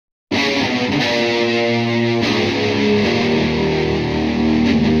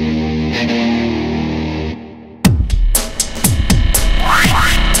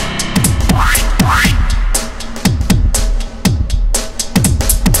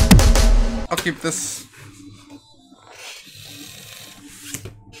I'll keep this.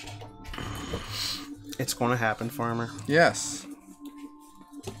 It's going to happen, Farmer. Yes.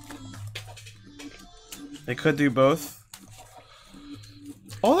 They could do both.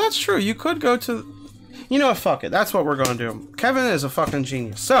 Oh, that's true. You could go to... You know what? Fuck it. That's what we're going to do. Kevin is a fucking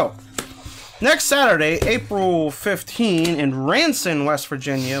genius. So, next Saturday, April 15, in Ranson, West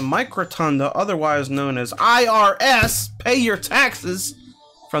Virginia, Mike Rotunda, otherwise known as IRS, Pay Your Taxes,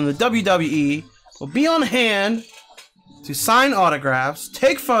 from the WWE, will be on hand to sign autographs,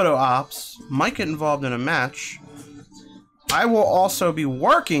 take photo ops, might get involved in a match. I will also be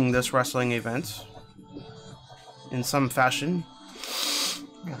working this wrestling event in some fashion.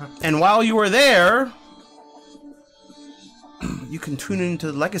 And while you are there, you can tune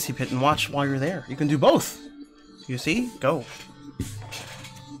into the Legacy Pit and watch while you're there. You can do both. You see? Go.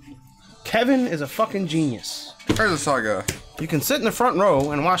 Kevin is a fucking genius. Here's a saga. You can sit in the front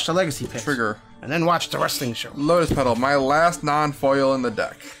row and watch the Legacy Pit. Trigger. And then watch the wrestling show. Lotus Petal, my last non-foil in the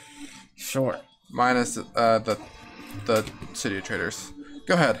deck. Sure. Minus the City of Traders.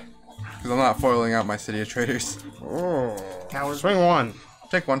 Go ahead. Because I'm not foiling out my City of Traders. Oh. Coward. Swing one.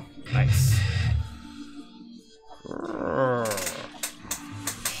 Take one. Nice.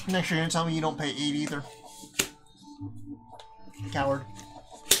 Next, you're gonna tell me you don't pay 8 either. Coward.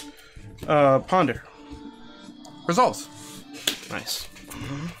 Ponder. Resolves. Nice.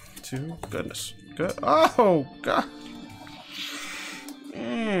 Two. Goodness. Good. Oh, God.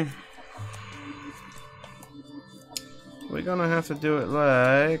 We're gonna have to do it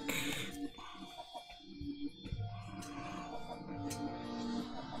like...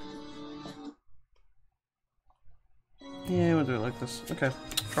 Yeah, we'll do it like this. Okay.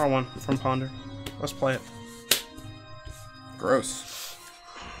 Draw one from Ponder. Let's play it. Gross.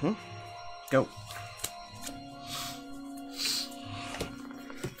 Go.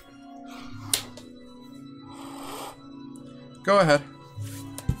 Go ahead.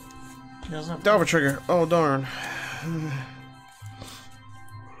 Delver trigger. Oh, darn.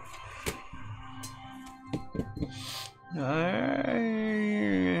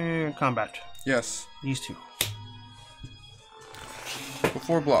 Combat. Yes. These two.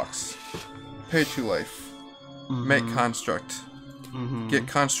 Before blocks. Pay 2 life. Make construct. Get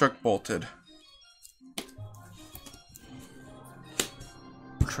construct bolted.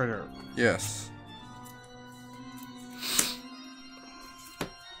 Trigger. Yes.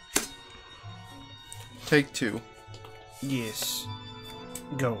 Take 2. Yes.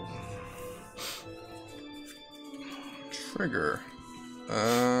 Go. Trigger.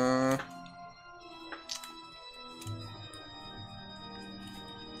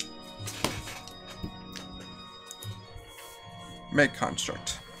 Make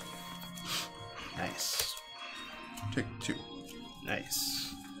construct. Nice. Take 2.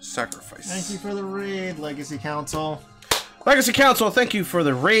 Nice. Sacrifice. Thank you for the raid, Legacy Council. Legacy Council, thank you for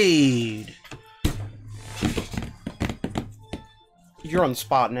the raid. You're on the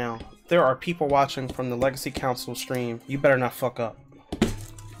spot now. There are people watching from the Legacy Council stream. You better not fuck up.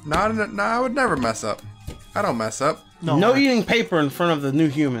 No, I would never mess up. I don't mess up. No eating paper in front of the new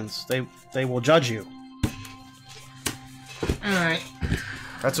humans. They will judge you. Alright.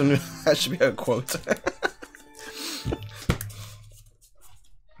 That's a new. That should be a quote.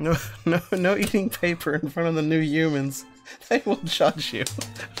 No eating paper in front of the new humans. They will judge you.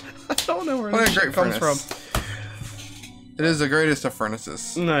 I don't know where this shit comes from. It is the greatest of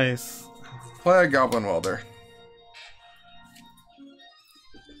furnaces. Nice. Play a Goblin Welder.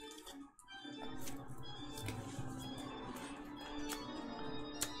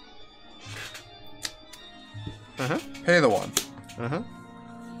 Pay the 1.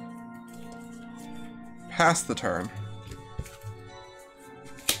 Pass the turn.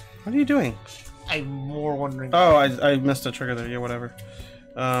 What are you doing? I'm more wondering. Oh, I missed a trigger there. Yeah, whatever.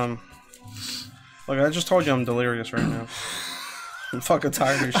 Look, I just told you I'm delirious right now. I'm fucking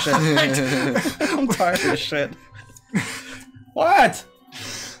tired of shit. I'm tired of shit. What?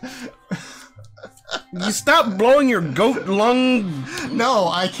 You stop blowing your goat lung No,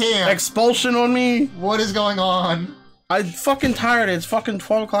 I can't. expulsion on me. What is going on? I'm fucking tired. It's fucking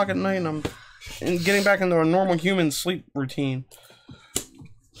 12 o'clock at night and I'm getting back into a normal human sleep routine.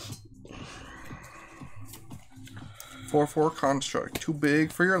 4/4 construct. Too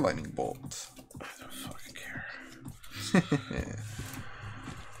big for your lightning bolt. I don't fucking care.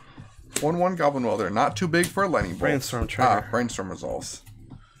 1/1 Goblin Welder. Not too big for a lightning bolt. Brainstorm trigger. Brainstorm resolves.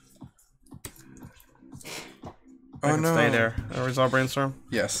 I can stay there. Resolve brainstorm?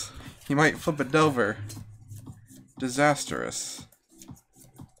 Yes. He might flip a Delver. Disastrous.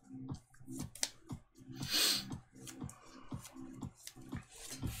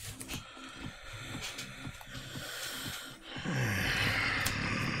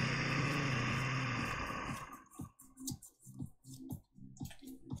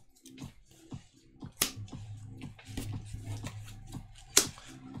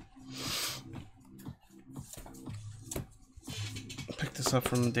 It's up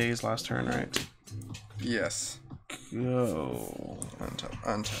from Days last turn, right? Yes. Go.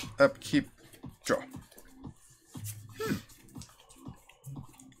 Untap. Upkeep. Draw.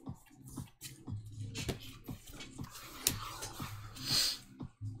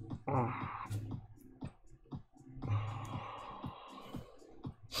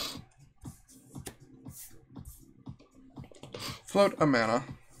 Float a mana.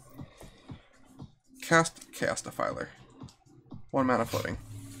 Cast a Filer. 1 mana floating.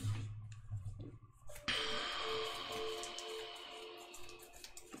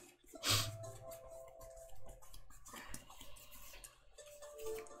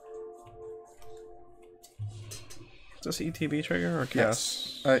 Is this ETB trigger or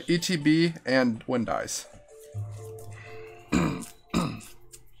cast? Yes. ETB and when dies.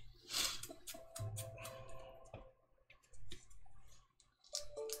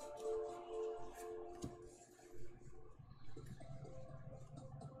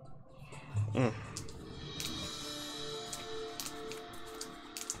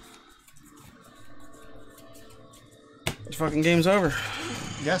 The fucking game's over.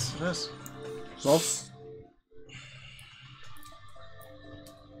 Yes, it is. Results.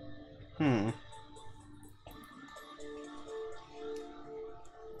 One.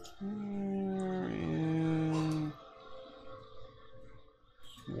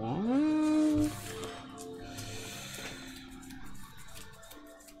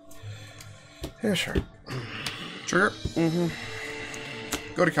 Yeah, sure. Trigger.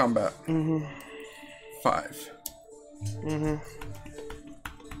 Go to combat. 5.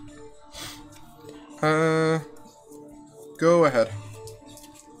 Go ahead.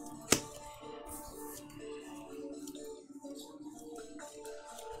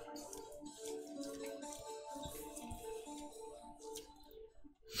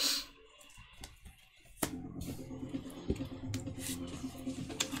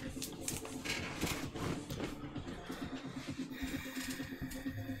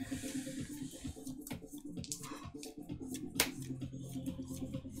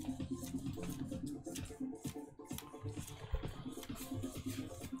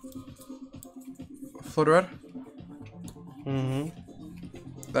 Float red?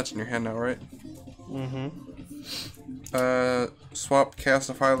 That's in your hand now, right? Swap Cast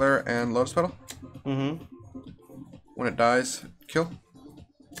a Filer and Lotus Petal? When it dies, kill?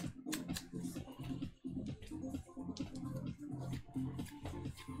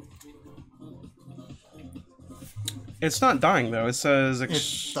 It's not dying though. It says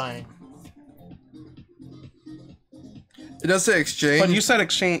It's dying. It does say exchange. But you said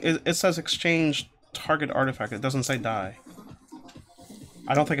exchange. It says exchange target artifact. It doesn't say die.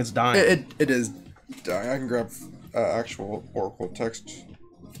 I don't think it's dying. It is dying. I can grab actual Oracle text.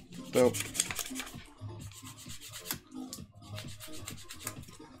 Dope.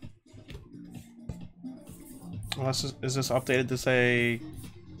 Unless is this updated to say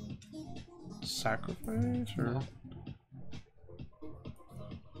sacrifice or?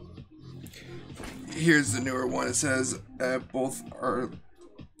 Here's the newer one. It says both are.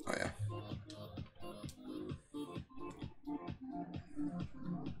 Oh yeah.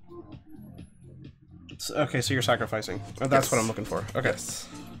 Okay, so you're sacrificing. That's Yes. what I'm looking for. Okay. Yes.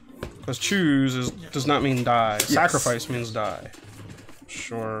 Because choose does not mean die. Yes. Sacrifice means die.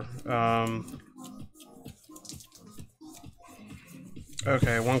 Sure.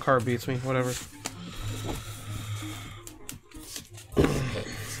 Okay, 1 card beats me. Whatever.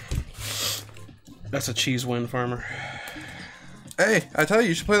 That's a cheese win, farmer. Hey, I tell you,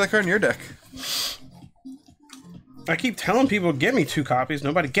 you should play that card in your deck. I keep telling people, get me 2 copies.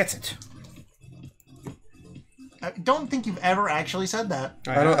 Nobody gets it. I don't think you've ever actually said that.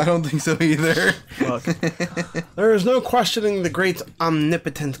 I don't think so either. Look, there is no questioning the great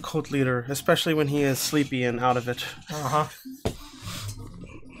omnipotent cult leader, especially when he is sleepy and out of it.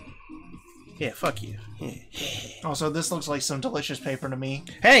 Yeah, fuck you. Also, this looks like some delicious paper to me.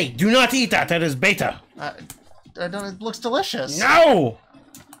 Hey, do not eat that. That is beta. I don't. It looks delicious. No!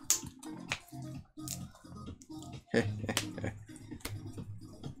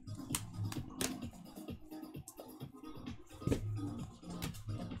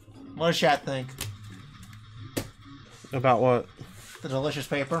 What does chat think? About what? The delicious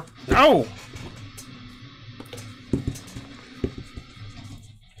paper? No!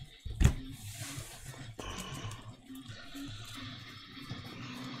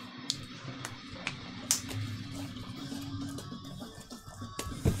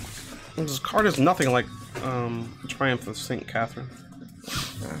 This card is nothing like Triumph of St. Catherine.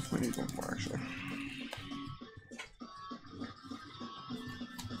 Yeah, we need one more actually.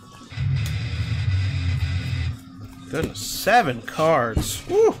 goodness. 7 cards.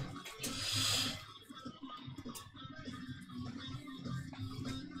 Woo!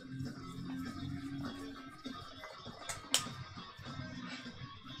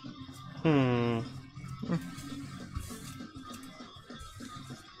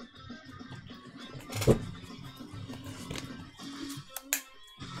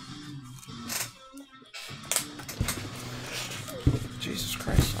 Jesus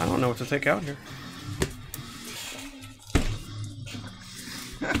Christ. I don't know what to take out here.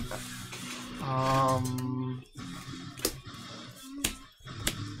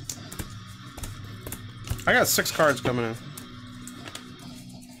 I got 6 cards coming in.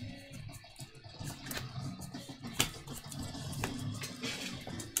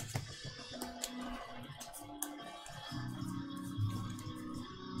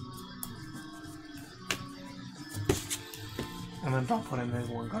 And then don't put in the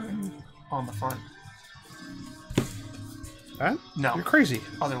one card on the front. Huh? No. You're crazy.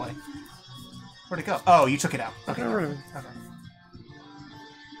 Other way. Where'd it go? Oh, you took it out. Okay. Got rid of it. Okay.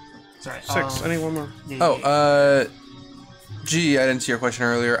 Sorry. 6. I need one more. Yeah. Gee, I didn't see your question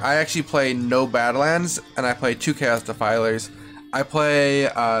earlier. I actually play no Badlands, and I play 2 Chaos Defilers. I play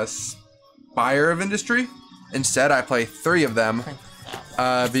Spire of Industry. Instead, I play 3 of them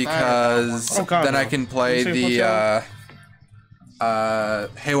because then I can play the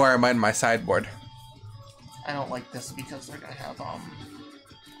Haywire Might in my sideboard. I don't like this because they're gonna have a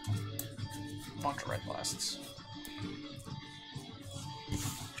bunch of red blasts.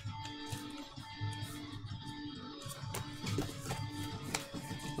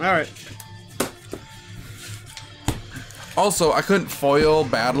 Alright. Also, I couldn't foil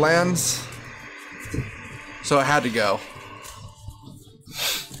Badlands, so I had to go.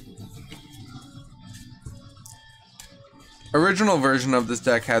 Original version of this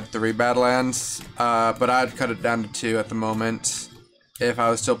deck had 3 Badlands, but I'd cut it down to 2 at the moment if I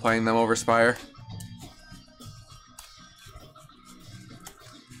was still playing them over Spire.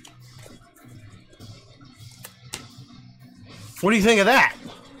 What do you think of that?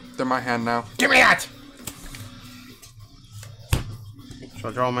 They're my hand now. Give me that! So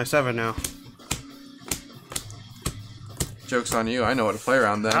I draw my 7 now. Joke's on you, I know what to play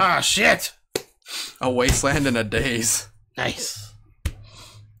around then. Ah, shit! A Wasteland and a Daze. Nice.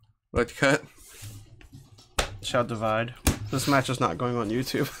 What you cut? Shall divide. This match is not going on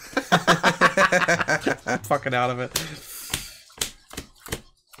YouTube. I'm fucking out of it.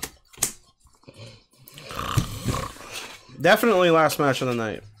 Definitely last match of the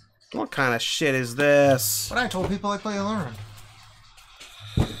night. What kind of shit is this? But I told people I play Alluring.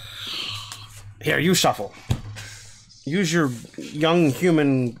 Here, you shuffle. Use your young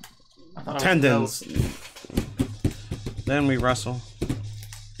human tendons. Then we wrestle.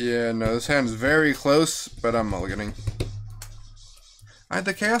 Yeah, no, this hand's very close, but I'm mulliganing. I had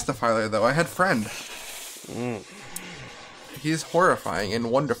the Chaos Defiler, though. I had Friend. He's horrifying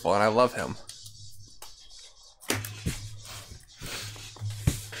and wonderful, and I love him.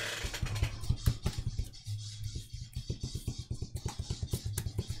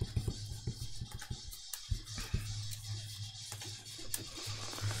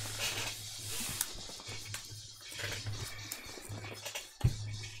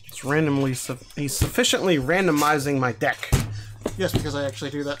 He's sufficiently randomizing my deck. Yes, because I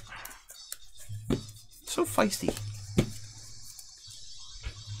actually do that. So feisty.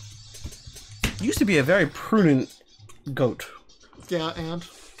 Used to be a very prudent goat. Yeah, and?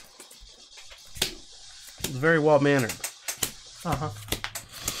 Very well mannered. Uh-huh.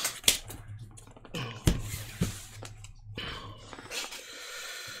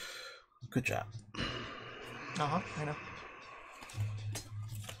 Good job. Uh-huh, I know.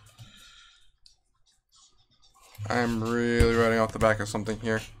 I'm really running off the back of something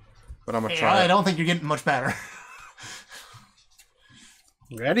here, but I'm gonna try. I don't think you're getting much better.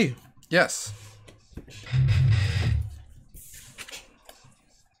 Ready? Yes.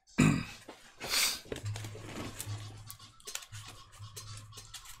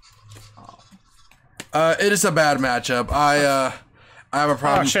 It is a bad matchup. I have a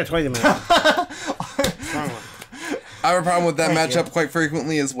problem. Oh shit! Wait a minute. Wrong one. I have a problem with that matchup quite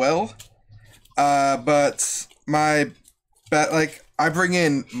frequently as well. But I bring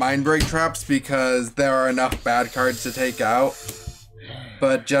in Mind Break traps because there are enough bad cards to take out.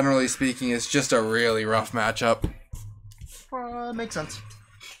 But generally speaking, it's just a really rough matchup. Makes sense.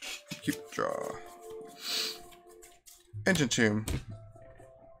 Keep draw. Ancient Tomb.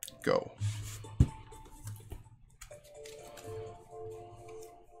 Go.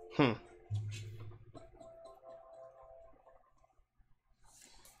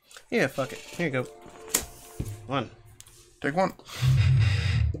 Yeah, fuck it. Here you go. 1, Take one.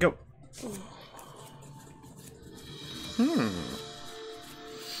 Go. You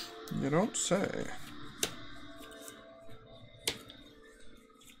don't say.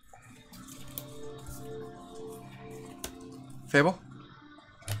 Fable?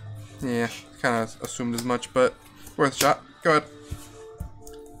 Yeah, kind of assumed as much, but worth a shot. Go ahead.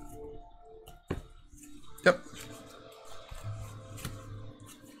 Yep.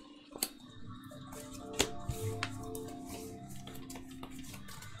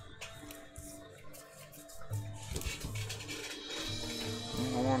 I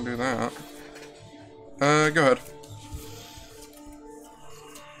don't want to do that. Go ahead.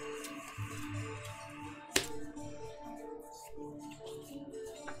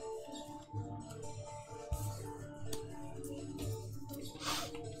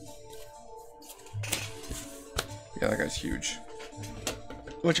 Yeah, that guy's huge.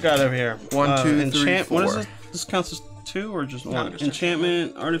 What you got over here? 1, 2, 3, 4. What is this? This counts as 2 or just 1? just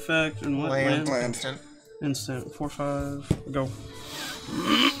Enchantment, artifact, and what? Land. Land. Instant. 4, 5. Go.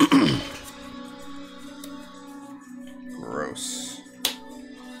 Gross.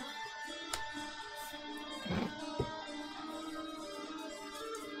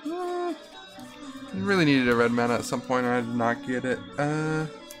 You really needed a red mana at some point, and I did not get it.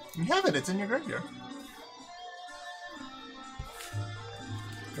 You have it. It's in your graveyard.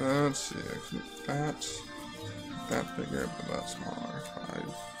 Let's see. I can make that bigger, but that smaller.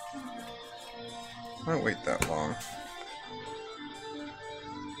 5. I don't wait that long.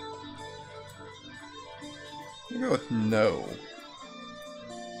 I'm gonna go with no.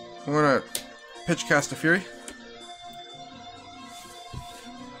 I'm gonna pitch cast a Fury.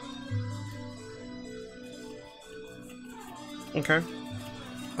 Okay.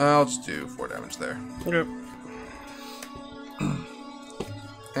 I'll just do 4 damage there. Okay.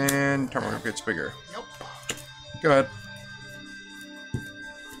 And Turmeric gets bigger. Yep. Go ahead.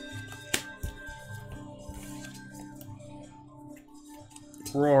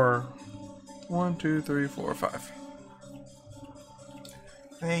 Roar. 1, 2, 3, 4, 5.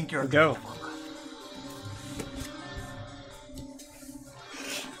 Thank you. Go.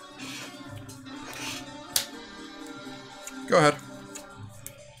 Go ahead.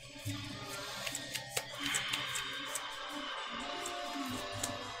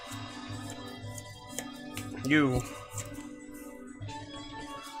 You.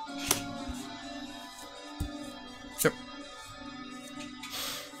 Yep.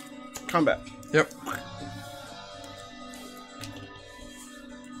 Combat. Yep.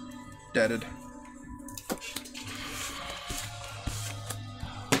 Deaded.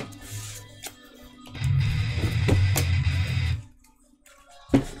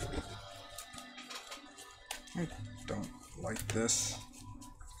 I don't like this. This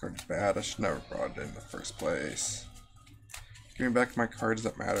card's bad. I should never brought it in the first place. Give me back my cards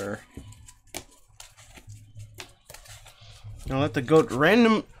that matter. I'll let the goat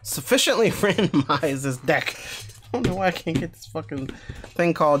sufficiently randomize this deck. I don't know why I can't get this fucking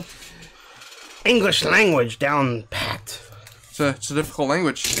thing called English language down pat. It's a difficult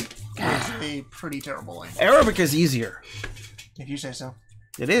language. It's a pretty terrible language. Arabic is easier. If you say so.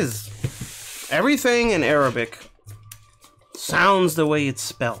 It is. Everything in Arabic sounds the way it's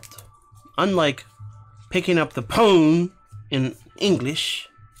spelled. Unlike picking up the phone in English.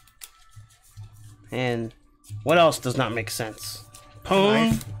 And what else does not make sense?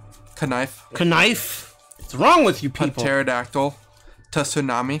 Phone. Knife. Knife. What's wrong with you people? Pterodactyl.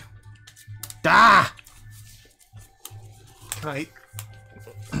 Tsunami. Da! Knight.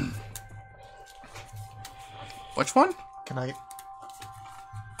 Which one? Knight.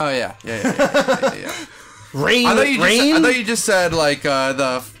 Oh yeah. Yeah. Rain. I Rain? thought you just said like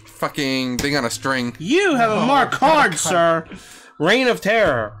the fucking thing on a string. You have a marked card, sir. Reign of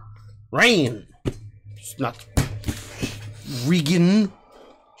Terror. Rain. It's not Regan.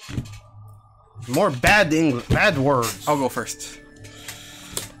 More bad English, bad words. I'll go first.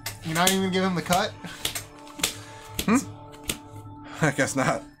 You're not even giving him the cut? I guess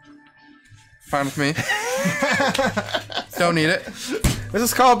not. Fine with me. Don't need it. This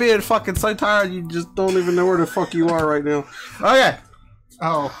is called being fucking so tired you just don't even know where the fuck you are right now. Okay.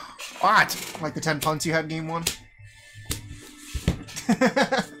 Oh. What? Like the 10 punts you had game 1?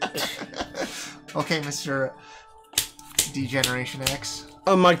 Okay, Mr. Degeneration X.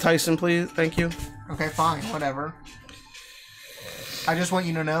 Mike Tyson, please. Thank you. Okay, fine. Whatever. I just want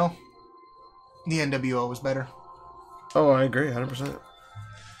you to know the NWO was better. Oh, I agree, 100%.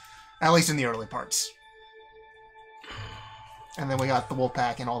 At least in the early parts. And then we got the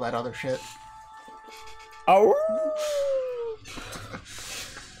Wolfpack and all that other shit. Oh.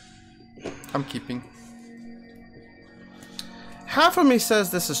 I'm keeping. Half of me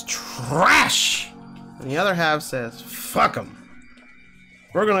says this is trash, and the other half says fuck them.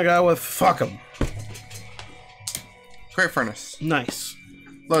 We're gonna go with fuck them. Great Furnace. Nice.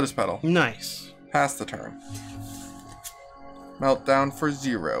 Lotus Petal. Nice. Pass the turn. Meltdown for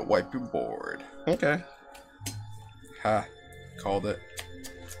 0. Wipe your board. Okay. Ha. Called it.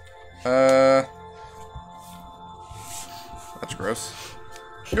 That's gross.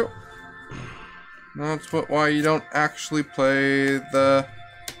 Yep. That's why you don't actually play the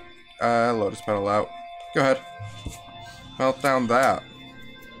Lotus Petal out. Go ahead. Meltdown that.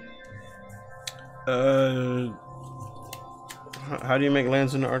 How do you make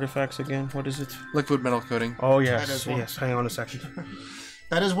lands into artifacts again? What is it? Liquid metal coating. Oh yes, That is one. yes. Hang on a second.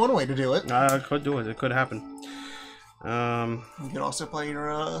 That is one way to do it. I could do it. It could happen. You could also play your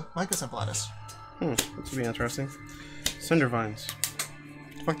Mica Symphlatus. This would be interesting. Cinder Vines.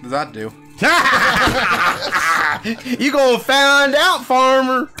 What the fuck does that do? You gonna find out,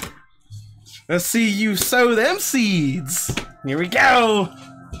 farmer. Let's see you sow them seeds. Here we go.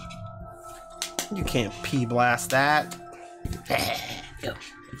 You can't P-blast that. Go.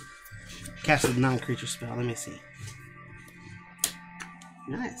 Cast a non-creature spell. Let me see.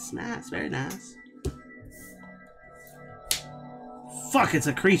 Nice, nice, very nice. Fuck, it's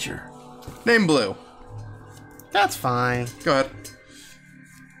a creature. Name blue. That's fine. Go ahead.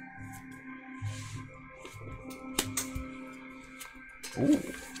 Ooh.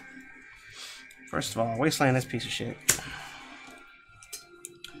 First of all, Wasteland is a piece of shit.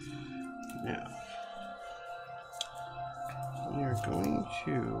 Now, we are going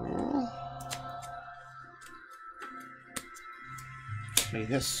to play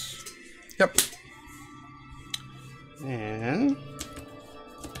this. Yep. And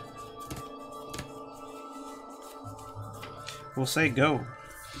we'll say go.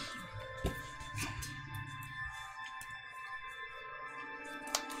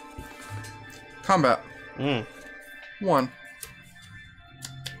 Combat. 1.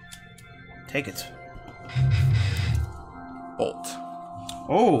 Take it. Bolt.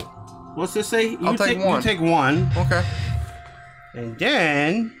 Oh, what's this say? I'll take 1. You take 1. Okay. And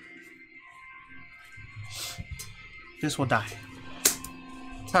then this will die.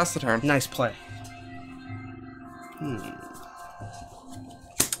 Pass the turn. Nice play.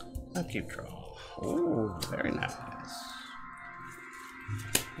 I'll keep draw. Oh, very nice.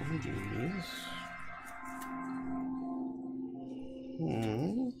 One of these.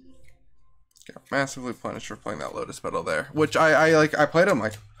 Got massively punished for playing that Lotus Petal there. Which I played him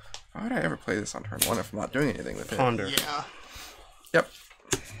like, why would I ever play this on turn 1 if I'm not doing anything with it? Ponder. Yeah. Yep.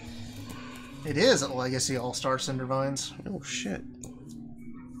 It is a Legacy All-Star Cinder Vines. Oh shit.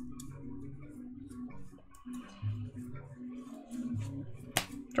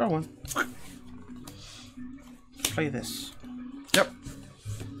 Draw 1. Play this. Yep.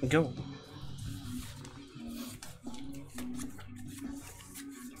 Go.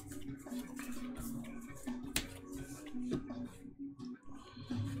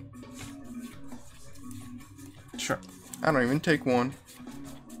 Sure. I don't even take 1.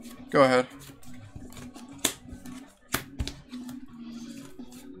 Go ahead.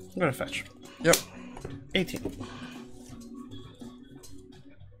 I'm gonna fetch. Yep. 18.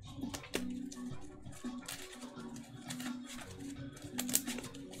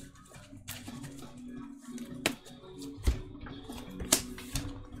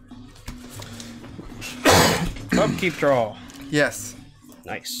 Upkeep draw. Yes.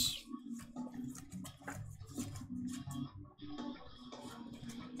 Nice.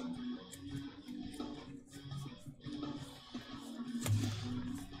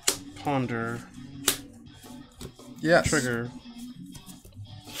 Ponder. Yes. Trigger.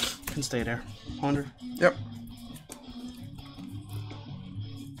 Can stay there. Ponder. Yep.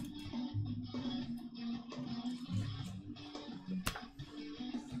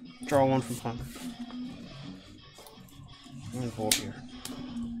 Draw 1 from Ponder. I'm gonna hold here.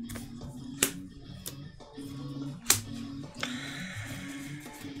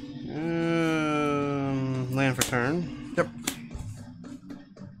 Land for turn. Yep.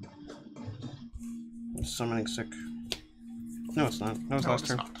 Summoning sick. No, it's not. That was last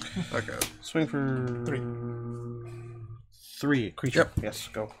turn. Okay. Swing for 3 creature. Yep. Yes,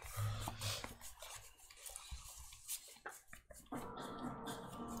 go.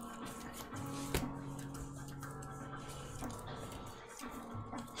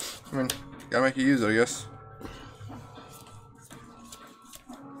 I mean, gotta make you use it, I guess.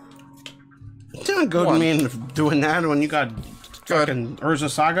 It's not good 1. mean doing that when you got Go ahead. fucking Urza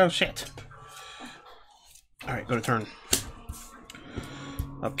Saga. Shit. Alright, go to turn.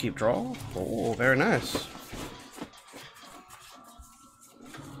 Upkeep draw. Oh, very nice.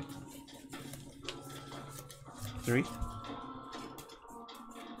 3.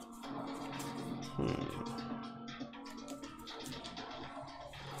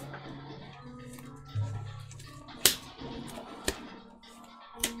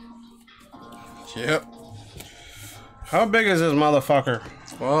 Yep. How big is this motherfucker?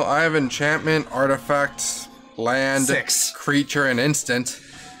 Well, I have enchantment, artifact, land, 6. creature, and instant.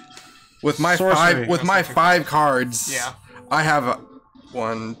 With my Sorcery. five cards, Yeah. I have a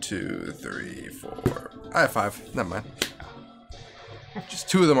 1, 2, 3, 4. I have 5. Never mind. Just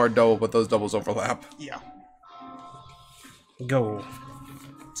 2 of them are double, but those doubles overlap. Yeah. Go.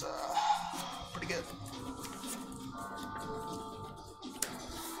 It's pretty good.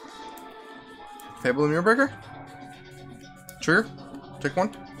 Fable and Mirrorbreaker? Trigger? Take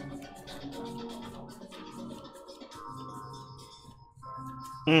 1.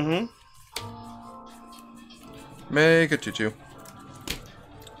 Mm-hmm. Make a 2/2.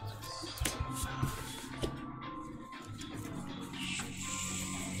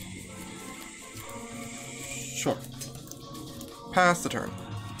 Sure. Pass the turn.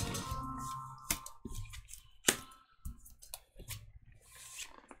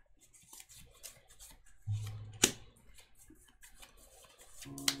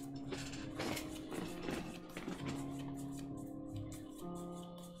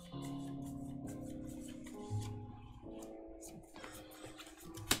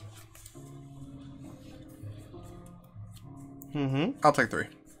 Mm-hmm. I'll take 3.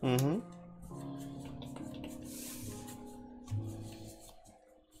 Mm-hmm.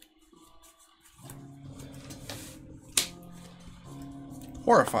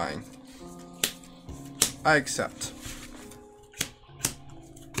 Horrifying. I accept.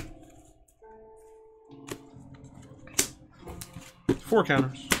 Four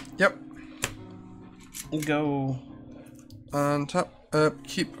counters. Yep. Go. On top.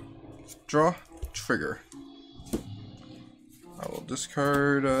 Keep. Draw. Trigger. I will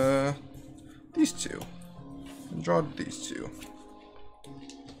discard these 2. And draw these 2.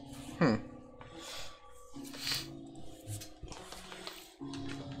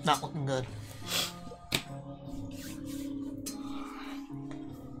 Not looking good.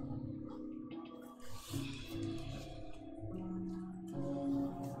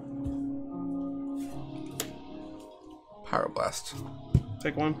 Pyroblast.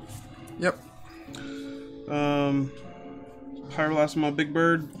 Take 1. Yep. Pyroblast my big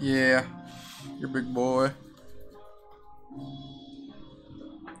bird. Yeah. You're big boy.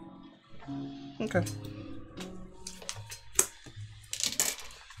 Okay.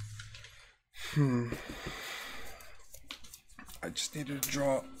 I just needed to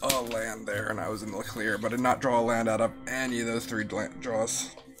draw a land there, and I was in the clear, but I did not draw a land out of any of those 3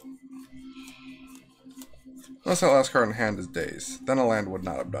 draws. Unless that last card in hand is Daze. Then a land would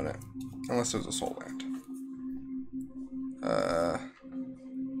not have done it. Unless it was a soul land.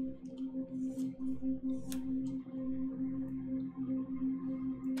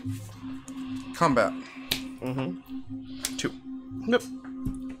 Combat. Mm-hmm. 2. Yep.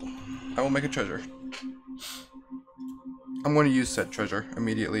 I will make a treasure. I'm going to use said treasure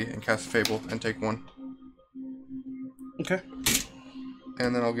immediately and cast Fable and take 1. Okay.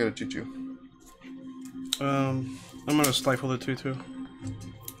 And then I'll get a 2/2. I'm gonna stifle the 2/2.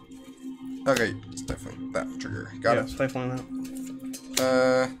 Okay, it's definitely that trigger. Got it. Stifling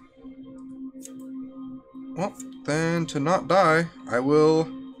that. Well, then to not die, I will.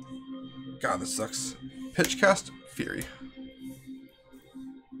 God, this sucks. Pitchcast Fury.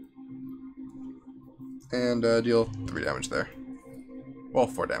 And deal 3 damage there. Well,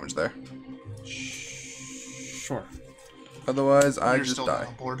 4 damage there. Sure. Otherwise, I You're just still die. dead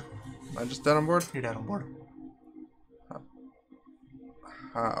on board. Am I just dead on board? You're dead on board.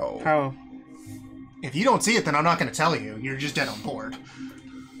 How? How? If you don't see it, then I'm not going to tell you. You're just dead on board.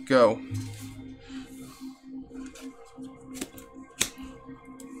 Go.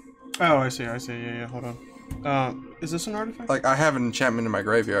 Oh, I see. Yeah, hold on. Is this an artifact? Like, I have an enchantment in my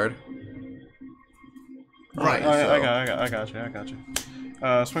graveyard. Right. I got you.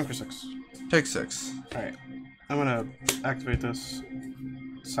 Swing for 6. Take 6. Alright. I'm gonna activate this.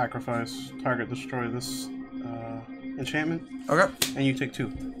 Sacrifice. Target destroy this enchantment. Okay. And you take 2.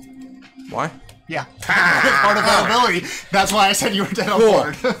 Why? Yeah. Part of that ability. That's why I said you were dead on Cool.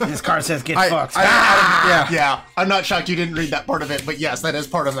 board. This card says get fucked. Yeah. Yeah. I'm not shocked you didn't read that part of it, but yes, that is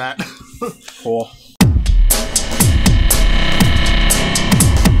part of that. Cool.